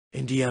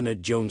Indiana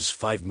Jones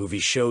 5 movie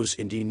shows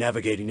Indy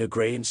navigating a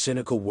grey and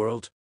cynical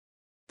world.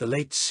 The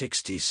late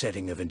 60s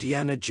setting of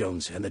Indiana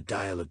Jones and the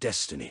Dial of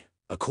Destiny,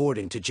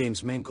 according to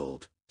James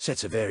Mangold,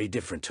 sets a very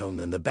different tone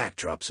than the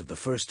backdrops of the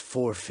first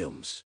 4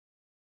 films.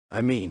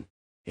 I mean,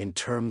 in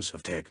terms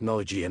of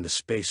technology and the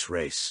space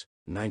race,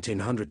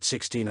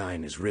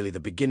 1969 is really the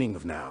beginning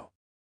of now.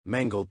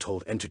 Mangold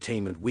told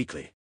Entertainment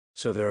Weekly,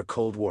 so there are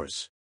Cold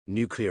Wars,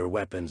 nuclear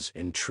weapons,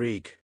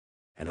 intrigue,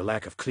 and a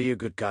lack of clear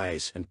good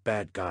guys and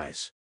bad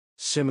guys.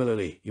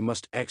 Similarly, you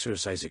must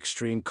exercise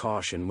extreme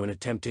caution when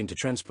attempting to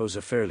transpose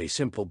a fairly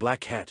simple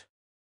black hat,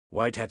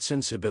 white hat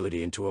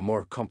sensibility into a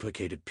more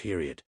complicated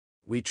period.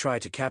 We try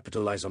to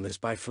capitalize on this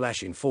by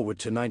flashing forward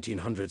to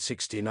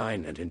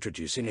 1969 and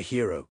introducing a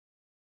hero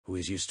who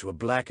is used to a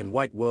black and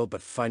white world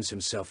but finds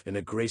himself in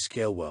a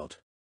grayscale world.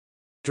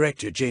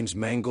 Director James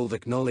Mangold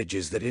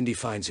acknowledges that Indy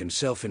finds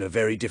himself in a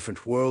very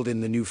different world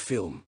in the new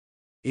film,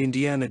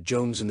 Indiana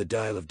Jones and the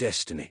Dial of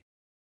Destiny.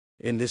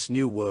 In this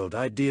new world,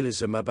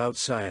 idealism about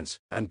science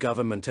and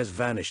government has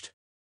vanished.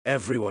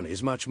 Everyone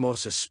is much more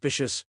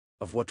suspicious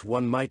of what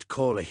one might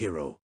call a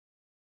hero.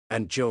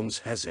 And Jones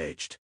has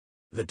aged.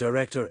 The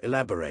director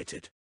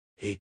elaborated.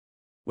 He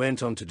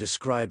went on to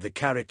describe the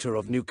character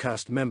of new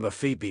cast member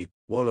Phoebe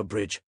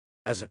Waller-Bridge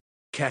as a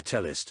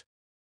catalyst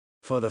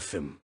for the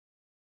film.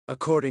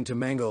 According to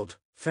Mangold,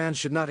 fans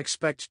should not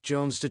expect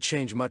Jones to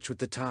change much with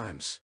the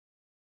times.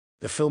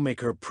 The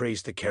filmmaker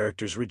praised the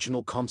character's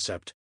original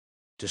concept,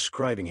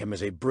 describing him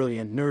as a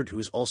brilliant nerd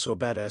who's also a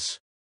badass,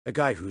 a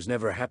guy who's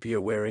never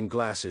happier wearing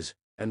glasses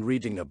and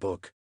reading a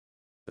book,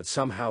 but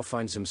somehow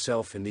finds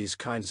himself in these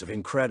kinds of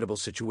incredible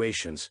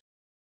situations,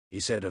 he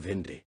said of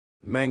Indy.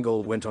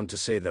 Mangold went on to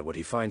say that what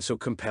he finds so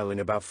compelling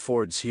about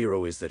Ford's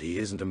hero is that he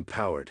isn't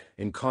empowered,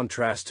 in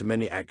contrast to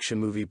many action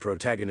movie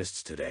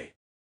protagonists today.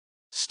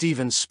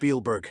 Steven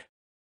Spielberg,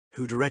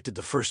 who directed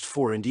the first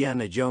 4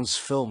 Indiana Jones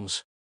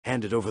films,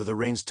 handed over the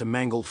reins to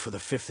Mangold for the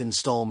 5th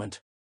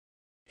installment.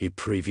 He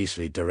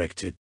previously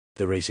directed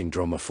the racing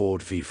drama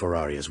Ford v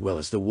Ferrari as well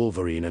as the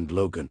Wolverine and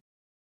Logan,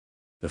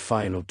 the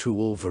final 2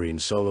 Wolverine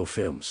solo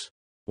films,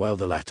 while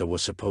the latter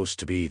was supposed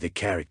to be the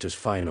character's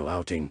final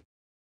outing.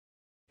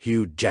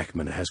 Hugh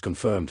Jackman has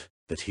confirmed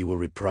that he will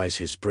reprise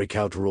his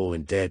breakout role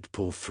in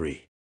Deadpool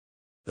 3,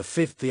 the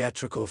 5th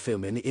theatrical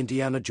film in the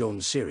Indiana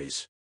Jones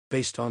series,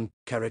 based on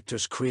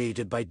characters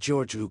created by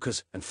George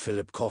Lucas and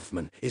Philip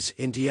Kaufman, is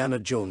Indiana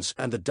Jones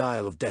and the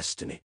Dial of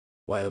Destiny.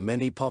 While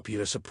many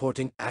popular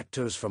supporting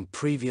actors from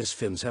previous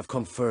films have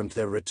confirmed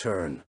their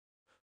return,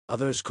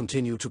 others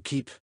continue to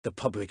keep the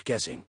public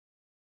guessing.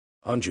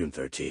 On June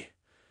 30,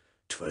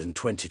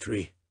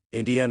 2023,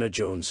 Indiana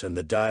Jones and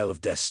the Dial of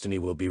Destiny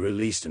will be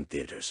released in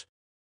theaters.